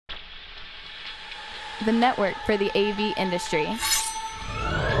the network for the AV industry.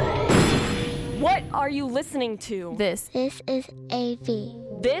 What are you listening to? This is AV.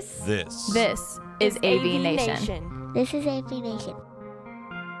 This is AV Nation. This is AV Nation.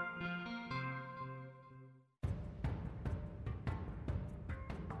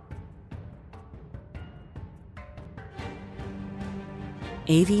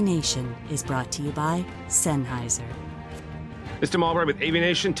 AV Nation is brought to you by Sennheiser. It's Tim Albright with AV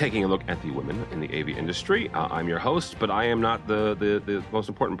Nation, taking a look at the women in the AV industry. I'm your host, but I am not the most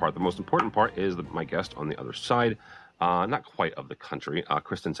important part. The most important part is my guest on the other side, not quite of the country,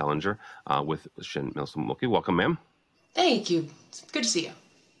 Kristin Salenger with Shin Milsum. Welcome, ma'am. Thank you. It's good to see you.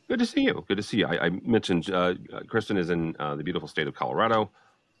 Good to see you. Good to see you. I mentioned Kristin is in the beautiful state of Colorado.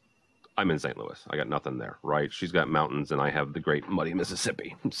 I'm in St. Louis. I got nothing there, right? She's got mountains, and I have the great muddy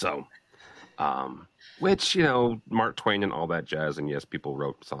Mississippi. So... which, Mark Twain and all that jazz, and yes, people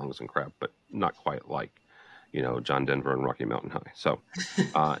wrote songs and crap, but not quite like, John Denver and Rocky Mountain High. So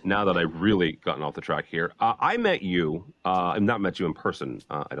now that I've really gotten off the track here, I met you, I've not met you in person,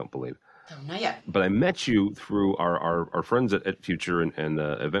 I don't believe. Oh, not yet. But I met you through our friends at Future and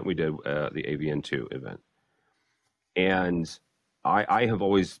the event we did, the AVN2 event. And I have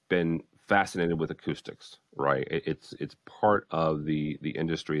always been fascinated with acoustics, right? It's part of the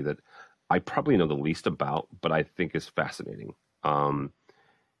industry that I probably know the least about, but I think is fascinating.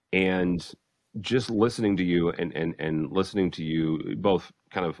 And just listening to you and listening to you both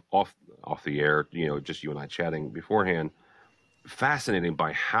kind of off the air, just you and I chatting beforehand, fascinating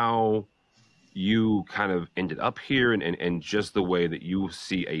by how you kind of ended up here and just the way that you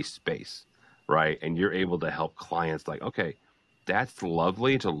see a space, right? And you're able to help clients like, okay, that's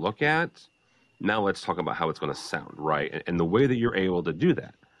lovely to look at. Now let's talk about how it's going to sound, right? And the way that you're able to do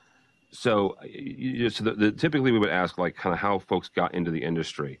that. So, typically we would ask like kind of how folks got into the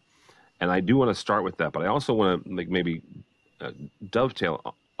industry, and I do want to start with that, but I also want to maybe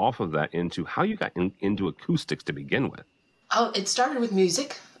dovetail off of that into how you got into acoustics to begin with. Oh, it started with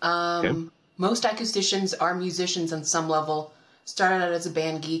music. Okay. Most acousticians are musicians on some level. Started out as a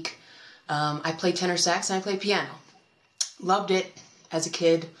band geek. I played tenor sax and I played piano. Loved it as a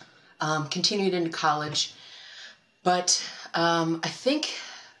kid. Continued into college, but I think.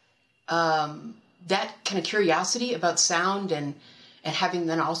 That kind of curiosity about sound and having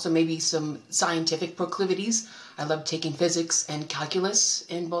then also maybe some scientific proclivities. I loved taking physics and calculus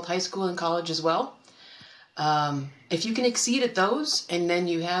in both high school and college as well. If you can exceed at those, and then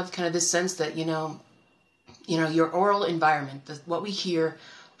you have kind of this sense that, your oral environment, what we hear,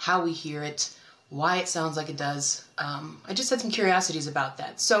 how we hear it, why it sounds like it does. I just had some curiosities about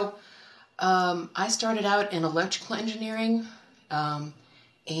that. So I started out in electrical engineering,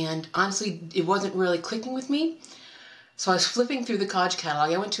 and honestly, it wasn't really clicking with me. So I was flipping through the college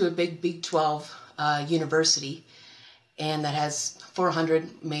catalog. I went to a Big 12 university, and that has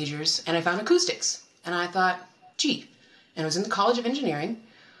 400 majors, and I found acoustics. And I thought, gee, and it was in the College of Engineering.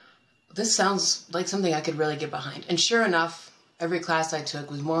 This sounds like something I could really get behind. And sure enough, every class I took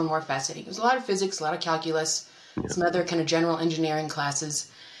was more and more fascinating. It was a lot of physics, a lot of calculus, some other kind of general engineering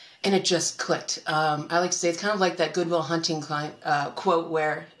classes. And it just clicked. I like to say it's kind of like that Good Will Hunting quote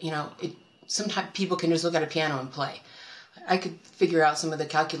where, sometimes people can just look at a piano and play. I could figure out some of the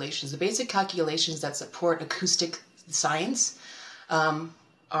calculations. The basic calculations that support acoustic science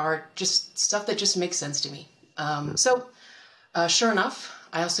are just stuff that just makes sense to me. So sure enough,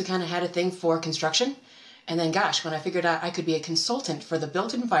 I also kind of had a thing for construction. And then, gosh, when I figured out I could be a consultant for the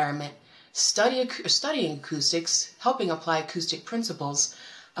built environment, studying acoustics, helping apply acoustic principles,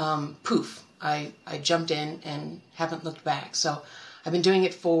 poof, I jumped in and haven't looked back. So I've been doing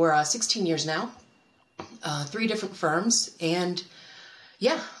it for 16 years now, 3 different firms, and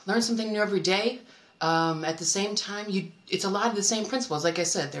learn something new every day. At the same time, it's a lot of the same principles. Like I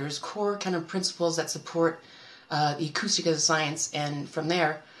said, there's core kind of principles that support the acoustic as a science, and from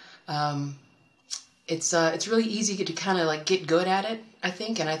there, it's really easy to kind of like get good at it, I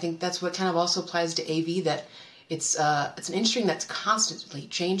think, and I think that's what kind of also applies to AV, that it's an industry that's constantly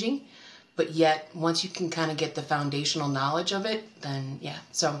changing, but yet once you can kind of get the foundational knowledge of it, then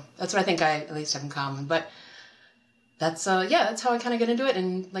so that's what I think I at least have in common. But that's how I kind of get into it,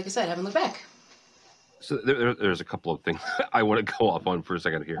 and like I said, I haven't looked back. So there's a couple of things I want to go off on for a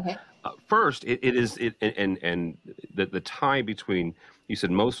second here. Okay. First, and the tie between, you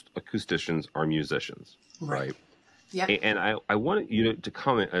said most acousticians are musicians, right? Yeah. And I want you to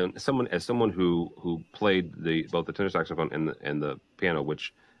comment on someone who played both the tenor saxophone and the piano,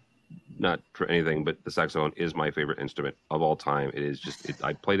 which, not for anything, but the saxophone is my favorite instrument of all time. It is just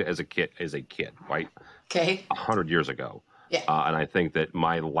I played it as a kid, right? Okay. 100 years ago. Yeah. And I think that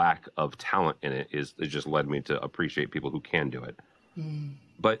my lack of talent in it it just led me to appreciate people who can do it.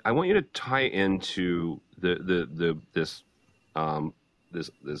 But I want you to tie into this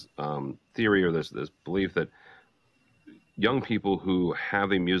theory or this belief that young people who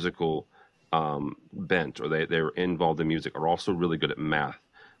have a musical bent or they're involved in music are also really good at math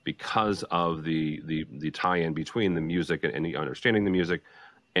because of the tie-in between the music and the understanding the music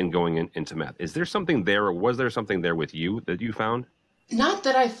and going into math. Is there something there, or was there something there with you that you found? Not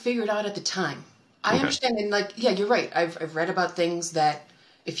that I figured out at the time. I understand, and yeah, you're right. I've read about things that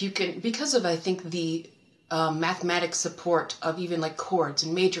if you can, because of I think the mathematic support of even like chords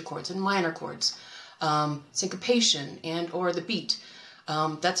and major chords and minor chords, syncopation and or the beat.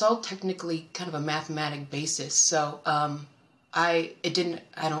 That's all technically kind of a mathematic basis. So I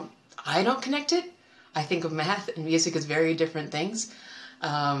don't connect it. I think of math and music as very different things.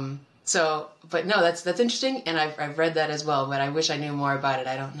 But no, that's interesting, and I've read that as well. But I wish I knew more about it.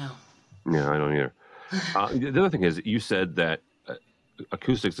 I don't know. Yeah, I don't either. The other thing is, you said that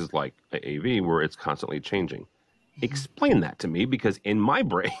acoustics is like AV, where it's constantly changing. Explain that to me, because in my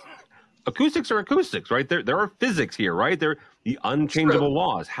brain, acoustics are acoustics, right? There are physics here, right? They're the unchangeable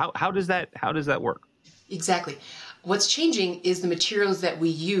laws. How does that work? Exactly. What's changing is the materials that we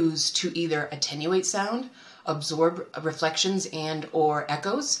use to either attenuate sound, absorb reflections and or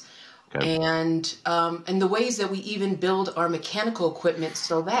echoes, and the ways that we even build our mechanical equipment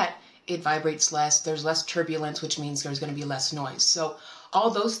so that it vibrates less, there's less turbulence, which means there's going to be less noise. So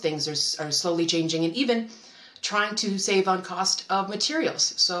all those things are slowly changing, and even trying to save on cost of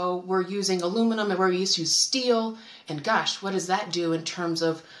materials. So we're using aluminum and we're used to steel, and gosh, what does that do in terms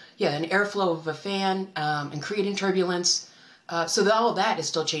of an airflow of a fan and creating turbulence? So all of that is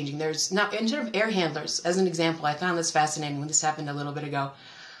still changing. There's now, in terms of air handlers, as an example, I found this fascinating when this happened a little bit ago.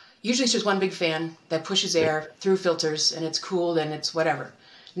 Usually it's just one big fan that pushes air through filters and it's cooled and it's whatever.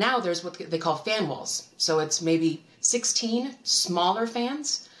 Now there's what they call fan walls. So it's maybe 16 smaller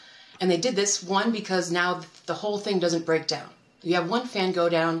fans. And they did this, one, because now the whole thing doesn't break down. You have one fan go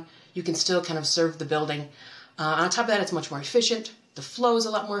down, you can still kind of serve the building. On top of that, it's much more efficient. The flow is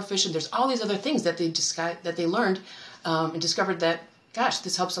a lot more efficient. There's all these other things that they learned and discovered that, gosh,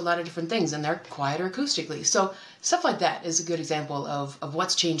 this helps a lot of different things, and they're quieter acoustically. So stuff like that is a good example of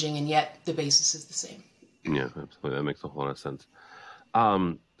what's changing, and yet the basis is the same. Yeah, absolutely. That makes a whole lot of sense.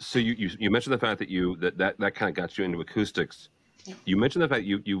 So you mentioned the fact that that kind of got you into acoustics. Yeah. You mentioned the fact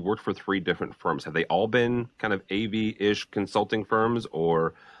you worked for 3 different firms. Have they all been kind of AV-ish consulting firms,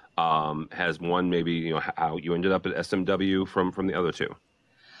 or has one maybe, how you ended up at SMW from the other 2?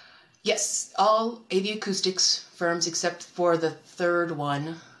 Yes, all AV acoustics firms except for the third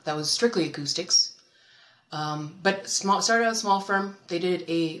one that was strictly acoustics. But started out a small firm. They did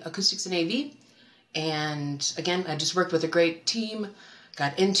acoustics and AV, and again, I just worked with a great team.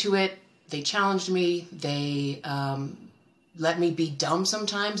 Got into it. They challenged me. They let me be dumb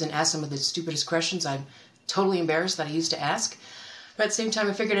sometimes and ask some of the stupidest questions I'm totally embarrassed that I used to ask. But at the same time,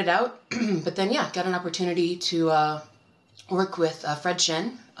 I figured it out. But then, got an opportunity to work with Fred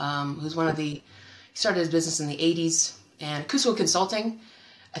Shen, who's he started his business in the 80s. And acoustical consulting,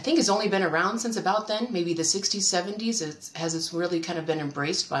 I think, has only been around since about then, maybe the 60s, 70s. It's really kind of been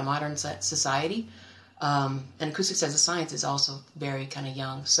embraced by modern society. And acoustics as a science is also very kind of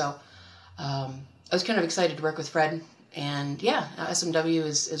young. So I was kind of excited to work with Fred. And SMW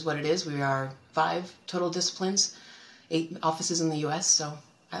is what it is. We are 5 total disciplines, 8 offices in the U.S. So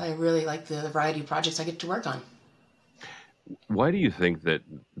I really like the variety of projects I get to work on. Why do you think that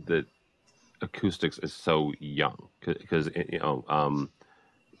acoustics is so young? Because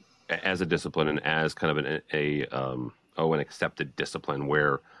as a discipline and as kind of an accepted discipline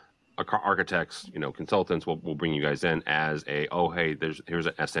where architects, consultants will bring you guys in as here's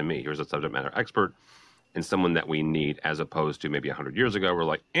an SME, here's a subject matter expert, and someone that we need, as opposed to maybe 100 years ago, we're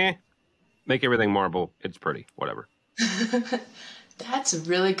like, make everything marble, it's pretty, whatever. That's a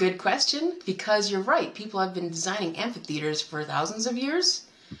really good question, because you're right. People have been designing amphitheaters for thousands of years,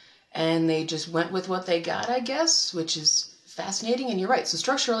 and they just went with what they got, I guess, which is fascinating. And you're right. So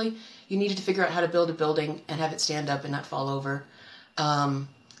structurally, you needed to figure out how to build a building and have it stand up and not fall over.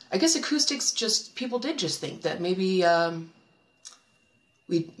 I guess acoustics, people did just think that maybe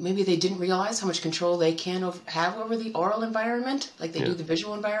they didn't realize how much control they can have over the oral environment, like they do the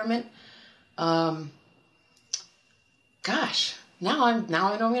visual environment. Gosh, now I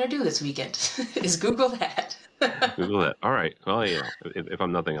know what I'm going to do this weekend is Google that. Google that. All right. Well, if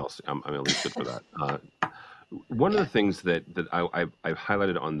I'm nothing else, I'm at least good for that. One of the things that I've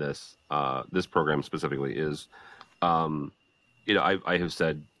highlighted on this program specifically is, I have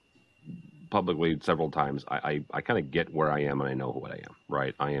said publicly several times, I kind of get where I am and I know what I am,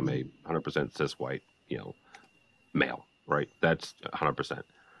 right? I am a 100% cis white, male, right? That's 100%.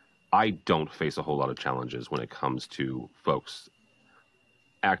 I don't face a whole lot of challenges when it comes to folks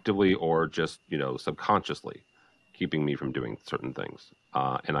actively or just, subconsciously keeping me from doing certain things.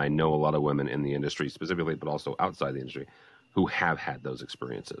 And I know a lot of women in the industry specifically, but also outside the industry, who have had those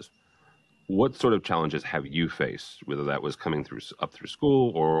experiences. What sort of challenges have you faced, whether that was coming through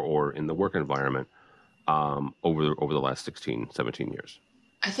school or in the work environment over the last 16, 17 years?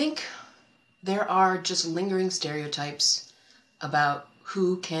 I think there are just lingering stereotypes about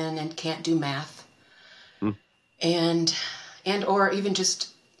who can and can't do math, and or even just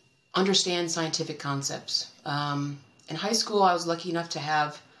understand scientific concepts. In high school, I was lucky enough to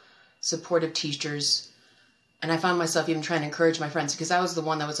have supportive teachers. And I found myself even trying to encourage my friends, because I was the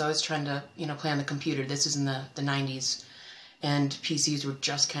one that was always trying to, play on the computer. This is in the 90s, and PCs were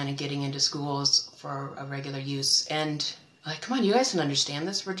just kind of getting into schools for a regular use. And like, come on, you guys can understand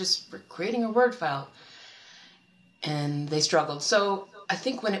this. We're creating a Word file. And they struggled. So I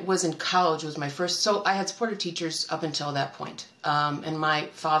think when it was in college, it was my first. So I had supportive teachers up until that point. And my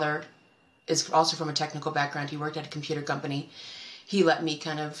father is also from a technical background. He worked at a computer company. He let me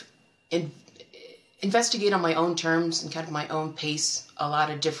kind of investigate on my own terms and kind of my own pace a lot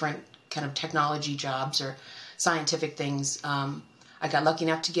of different kind of technology jobs or scientific things. I got lucky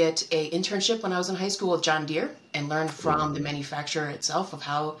enough to get an internship when I was in high school with John Deere and learned from the manufacturer itself of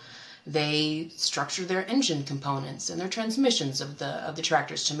how they structure their engine components and their transmissions of the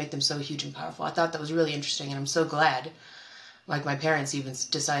tractors to make them so huge and powerful. I thought that was really interesting, and I'm so glad, like my parents even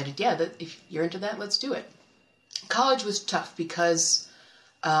decided, that if you're into that, let's do it. College was tough because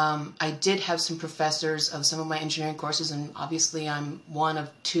I did have some professors of some of my engineering courses, and obviously I'm one or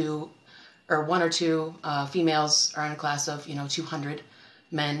two females are in a class of 200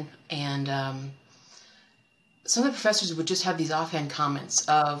 men, and some of the professors would just have these offhand comments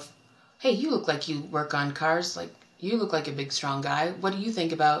of, "Hey, you look like you work on cars, like you look like a big strong guy. What do you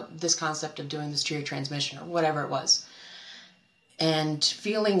think about this concept of doing this to your transmission?" or whatever it was. And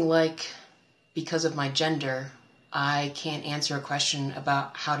feeling like because of my gender, I can't answer a question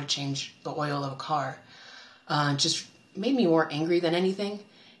about how to change the oil of a car. Just made me more angry than anything.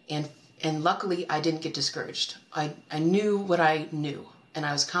 And luckily, I didn't get discouraged. I knew what I knew. And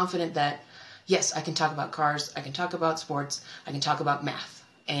I was confident that, yes, I can talk about cars, I can talk about sports, I can talk about math.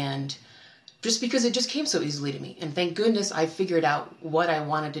 And just because it just came so easily to me. And thank goodness I figured out what I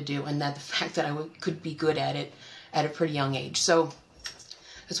wanted to do, and that the fact that I could be good at it at a pretty young age. So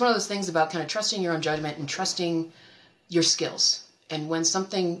it's one of those things about kind of trusting your own judgment and trusting your skills. And when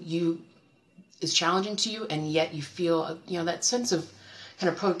something is challenging to you, and yet you feel that sense of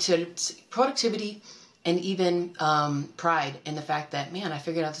kind of productivity and even pride in the fact that, man, I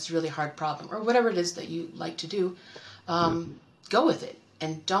figured out this really hard problem, or whatever it is that you like to do, go with it.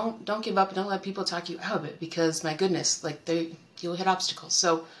 And don't give up. Don't let people talk you out of it, because my goodness, you'll hit obstacles.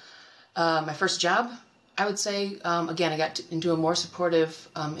 So my first job, I would say, again, I got into a more supportive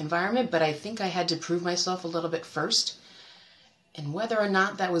environment, but I think I had to prove myself a little bit first. And whether or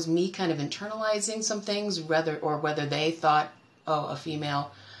not that was me kind of internalizing some things, or whether they thought, oh, a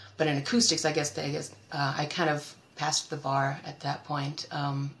female, but in acoustics, I guess I kind of passed the bar at that point.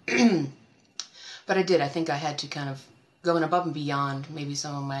 But I did. I think I had to kind of go above and beyond maybe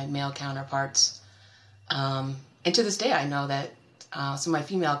some of my male counterparts. And to this day, I know that some of my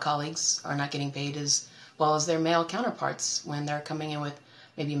female colleagues are not getting paid as well as their male counterparts when they're coming in with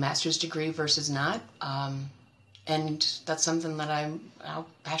maybe a master's degree versus not. And that's something that I'm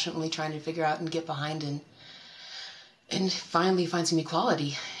passionately trying to figure out and get behind, and finally find some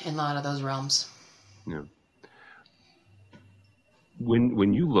equality in a lot of those realms. Yeah.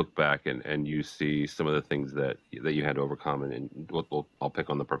 When you look back and you see some of the things that you had to overcome, and I'll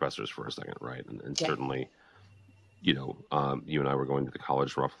pick on the professors for a second, right? And certainly, you and I were going to the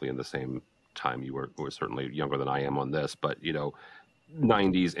college roughly in the same time. You were certainly younger than I am on this, but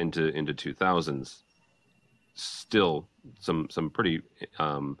 90s into 2000s, still some pretty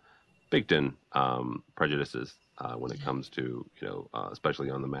baked in prejudices when it comes to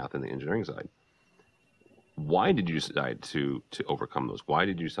especially on the math and the engineering side. Why did you decide to overcome those? Why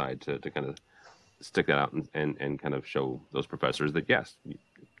did you decide to kind of stick that out and kind of show those professors that, yes,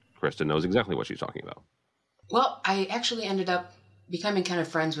 Kristin knows exactly what she's talking about? Well, I actually ended up becoming kind of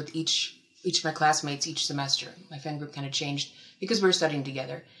friends with each of my classmates each semester. My friend group kind of changed because we were studying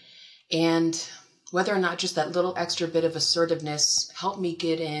together. And whether or not just that little extra bit of assertiveness helped me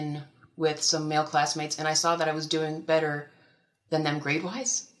get in with some male classmates, and I saw that I was doing better than them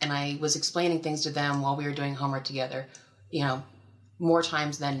grade-wise, and I was explaining things to them while we were doing homework together, more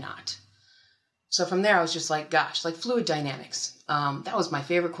times than not. So from there, I was just like, gosh, like fluid dynamics. That was my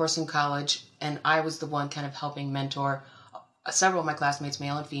favorite course in college. And I was the one kind of helping mentor several of my classmates,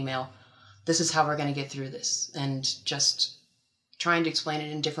 male and female. This is how we're going to get through this. And just trying to explain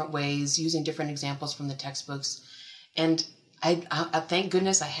it in different ways, using different examples from the textbooks. And I thank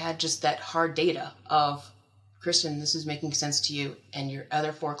goodness I had just that hard data of, Kristin, this is making sense to you. And your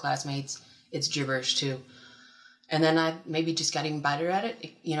other 4 classmates, it's gibberish too. And then I maybe just got even better at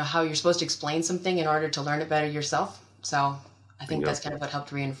it, how you're supposed to explain something in order to learn it better yourself. So I think that's kind of what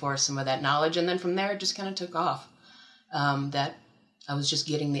helped reinforce some of that knowledge. And then from there, it just kind of took off. That I was just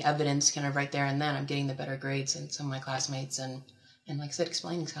getting the evidence kind of right there and then. I'm getting the better grades than some of my classmates. And like I said,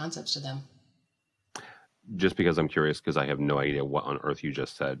 explaining concepts to them. Just because I'm curious, because I have no idea what on earth you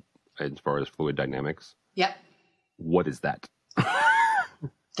just said as far as fluid dynamics. Yep. What is that?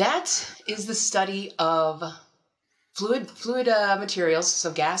 That is the study of fluid materials,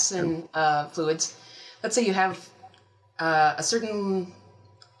 so gas and fluids. Let's say you have a certain,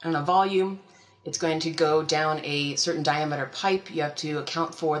 volume. It's going to go down a certain diameter pipe. You have to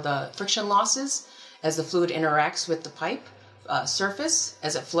account for the friction losses as the fluid interacts with the pipe surface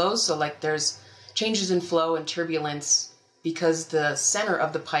as it flows. So like there's changes in flow and turbulence because the center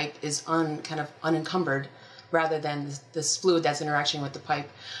of the pipe is unencumbered rather than this fluid that's interacting with the pipe.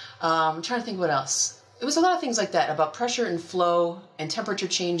 I'm trying to think what else. It was a lot of things like that about pressure and flow and temperature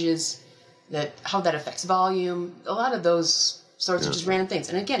changes, how that affects volume, a lot of those sorts of just random things.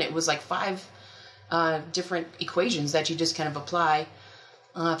 And again, it was like 5 different equations that you just kind of apply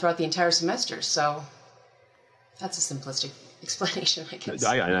throughout the entire semester. So that's a simplistic explanation, I guess.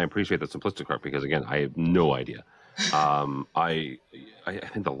 I appreciate the simplistic part because, again, I have no idea. I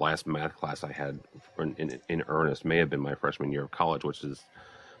think the last math class I had in earnest may have been my freshman year of college, which is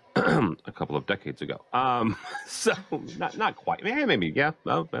a couple of decades ago. So not quite. Maybe, yeah.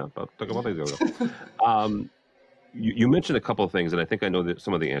 Well, a couple of days ago. You mentioned a couple of things, and I think I know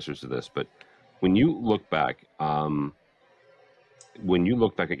some of the answers to this. But when you look back, at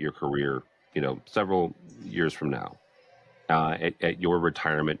your career, several years from now, at your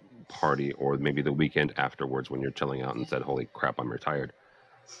retirement party, or maybe the weekend afterwards when you're chilling out and said, "Holy crap, I'm retired."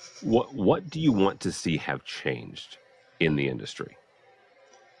 What do you want to see have changed in the industry?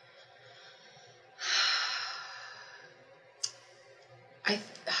 I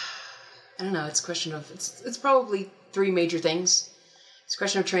don't know. It's a question of it's probably 3 major things. It's a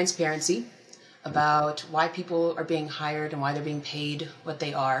question of transparency about why people are being hired and why they're being paid what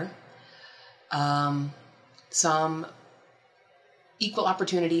they are. Some equal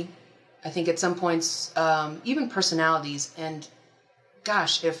opportunity. I think at some points, even personalities. And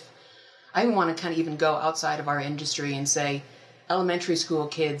gosh, if I want to kind of even go outside of our industry and say elementary school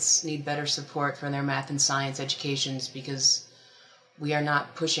kids need better support for their math and science educations because we are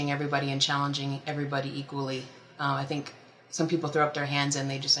not pushing everybody and challenging everybody equally. I think some people throw up their hands and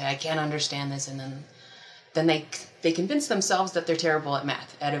they just say, I can't understand this. And then they convince themselves that they're terrible at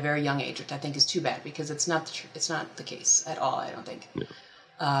math at a very young age, which I think is too bad because it's not the case at all, I don't think.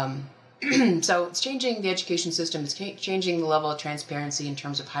 Yeah. So it's changing the education system. It's changing the level of transparency in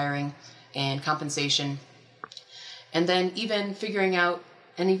terms of hiring and compensation. And then even figuring out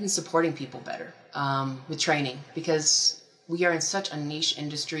and even supporting people better with training because we are in such a niche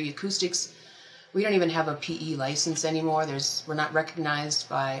industry. Acoustics, we don't even have a PE license anymore. We're not recognized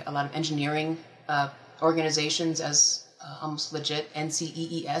by a lot of engineering organizations as almost legit.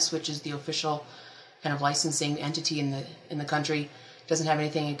 NCEES, which is the official kind of licensing entity in the country, doesn't have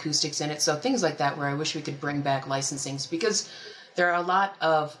anything acoustics in it. So things like that where I wish we could bring back licensings because there are a lot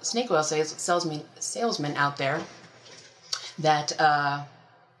of snake oil salesmen out there that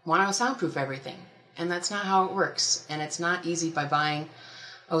want to soundproof everything. And that's not how it works. And it's not easy by buying,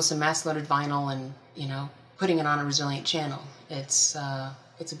 some mass-loaded vinyl and, putting it on a resilient channel. It's a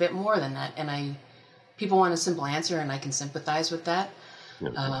bit more than that. And people want a simple answer, and I can sympathize with that.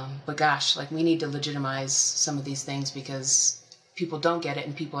 But gosh, we need to legitimize some of these things because people don't get it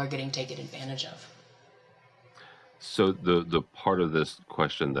and people are getting taken advantage of. So the part of this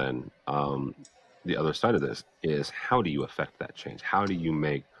question then, the other side of this is how do you affect that change? How do you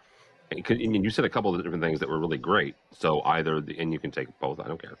make, and you said a couple of different things that were really great. So and you can take both, I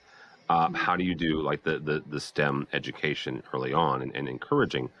don't care. How do you do the STEM education early on and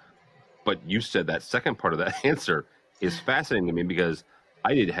encouraging? But you said that second part of that answer is fascinating to me because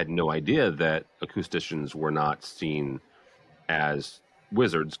I had no idea that acousticians were not seen as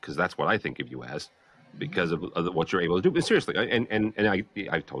wizards, because that's what I think of you as, because of what you're able to do. But seriously, and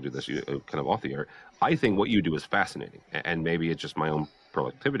I've told you this kind of off the air, I think what you do is fascinating. And maybe it's just my own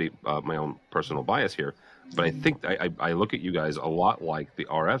productivity, my own personal bias here. But I think I look at you guys a lot like the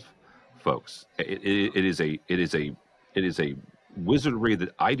RF folks. It is a wizardry that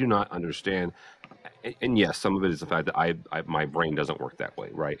I do not understand. And yes, some of it is the fact that my brain doesn't work that way,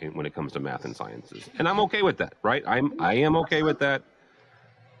 right? And when it comes to math and sciences, and I'm okay with that, right? I am okay with that.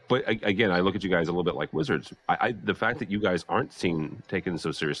 But again, I look at you guys a little bit like wizards. The fact that you guys aren't taken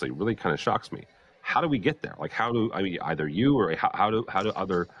so seriously really kind of shocks me. How do we get there? Like, either you or how do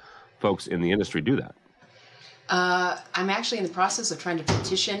other folks in the industry do that? I'm actually in the process of trying to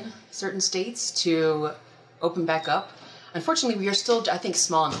petition certain states to open back up. Unfortunately, we are still, I think,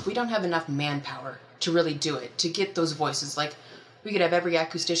 small enough. We don't have enough manpower to really do it, to get those voices. Like, we could have every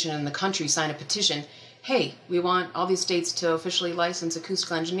acoustician in the country sign a petition. Hey, we want all these states to officially license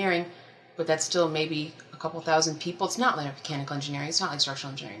acoustical engineering, but that's still maybe a couple thousand people. It's not like mechanical engineering. It's not like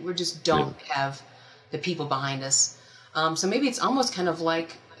structural engineering. We just don't have the people behind us. So maybe it's almost kind of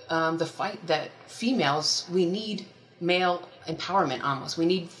like the fight that females, we need male empowerment almost. We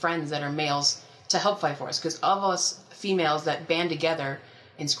need friends that are males to help fight for us, because of us females that band together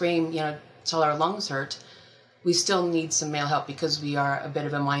and scream, till our lungs hurt, we still need some male help because we are a bit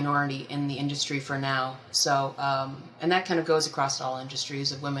of a minority in the industry for now. So, and that kind of goes across all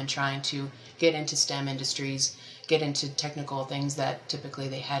industries of women trying to get into STEM industries, get into technical things that typically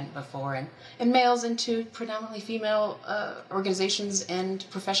they hadn't before, and males into predominantly female organizations and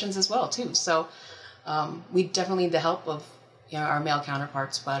professions as well too. So we definitely need the help of our male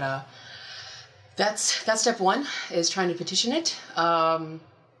counterparts, but that's step one, is trying to petition it, and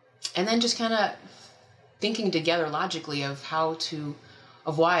then just kind of thinking together logically of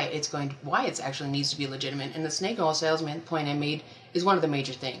why it's actually needs to be legitimate. And the snake oil salesman point I made is one of the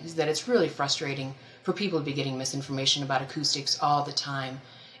major things, that it's really frustrating for people to be getting misinformation about acoustics all the time.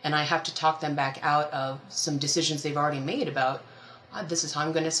 And I have to talk them back out of some decisions they've already made about, this is how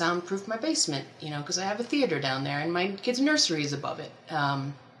I'm going to soundproof my basement, because I have a theater down there and my kid's nursery is above it.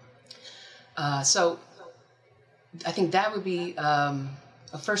 So I think that would be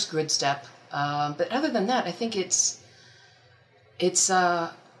a first good step. But other than that, I think I've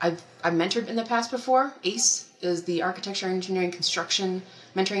mentored in the past before. ACE is the architecture, engineering, construction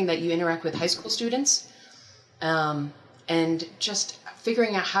mentoring that you interact with high school students, and just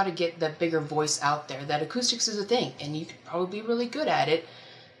figuring out how to get that bigger voice out there, that acoustics is a thing, and you could probably be really good at it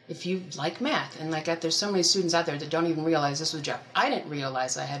if you like math. And there's so many students out there that don't even realize this was a job. I didn't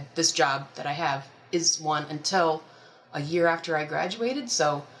realize I had this job that I have is one until a year after I graduated.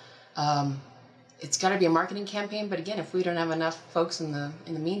 So it's got to be a marketing campaign. But again, if we don't have enough folks in the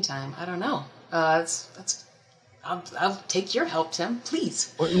meantime, I don't know. I'll take your help, Tim,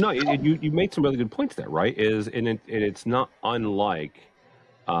 please. Well, no, you made some really good points there, right? And it's not unlike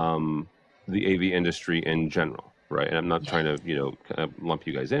the AV industry in general, right? And I'm not trying to kind of lump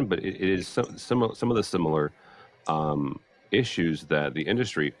you guys in, but it is some of the similar issues that the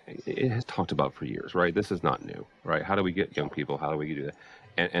industry it has talked about for years, right? This is not new, right? How do we get young people? How do we do that?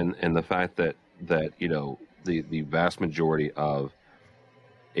 And the fact that the vast majority of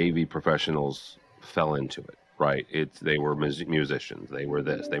AV professionals fell into it, right? They were musicians, they were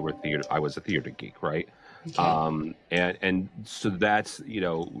this, they were theater. I was a theater geek, right? Okay. And so that's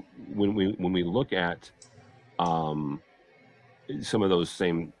when we look at some of those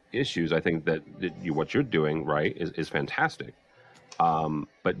same issues, I think that what you're doing, right, is fantastic.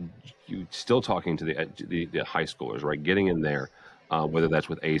 But you still talking to the high schoolers, right? Getting in there, whether that's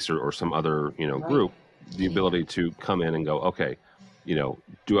with ACE or some other group, the ability to come in and go, okay,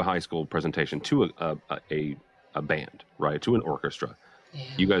 do a high school presentation to a band, right? To an orchestra. Yeah.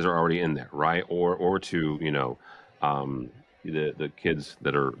 You guys are already in there, right? Or to the kids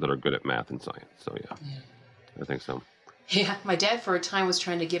that are good at math and science. So yeah. I think so. Yeah, my dad for a time was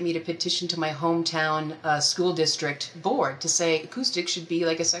trying to get me to petition to my hometown school district board to say acoustics should be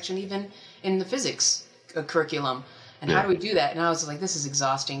like a section even in the physics curriculum. And how do we do that? And I was like, this is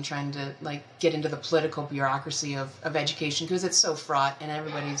exhausting, trying to get into the political bureaucracy of education, because it's so fraught and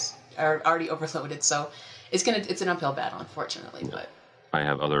everybody's already overloaded. So it's an uphill battle, unfortunately. Yeah. But I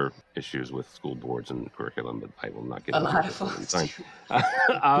have other issues with school boards and curriculum, but I will not get into that.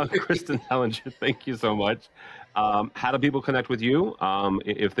 Kristin Salenger, thank you so much. How do people connect with you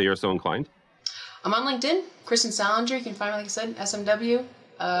if they are so inclined? I'm on LinkedIn, Kristin Salenger. You can find me, like I said, SMW.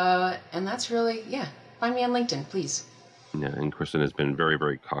 And that's really, find me on LinkedIn, please. Yeah, and Kristin has been very,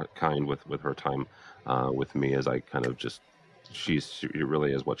 very kind with her time with me, as I kind of she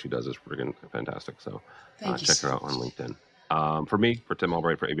really is, what she does is freaking fantastic. So check her out on LinkedIn. For Tim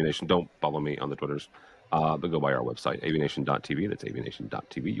Albright, for AVNation, don't follow me on the Twitters, but go by our website, avnation.tv. That's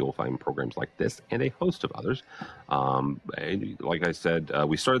avnation.tv. You'll find programs like this and a host of others. And like I said,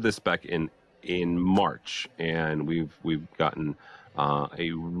 we started this back in March, and we've gotten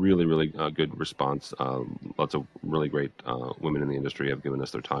a really, really good response. Lots of really great women in the industry have given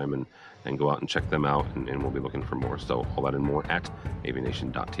us their time, and go out and check them out, and we'll be looking for more. So all that and more at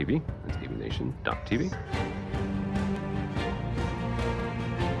avnation.tv. That's avnation.tv.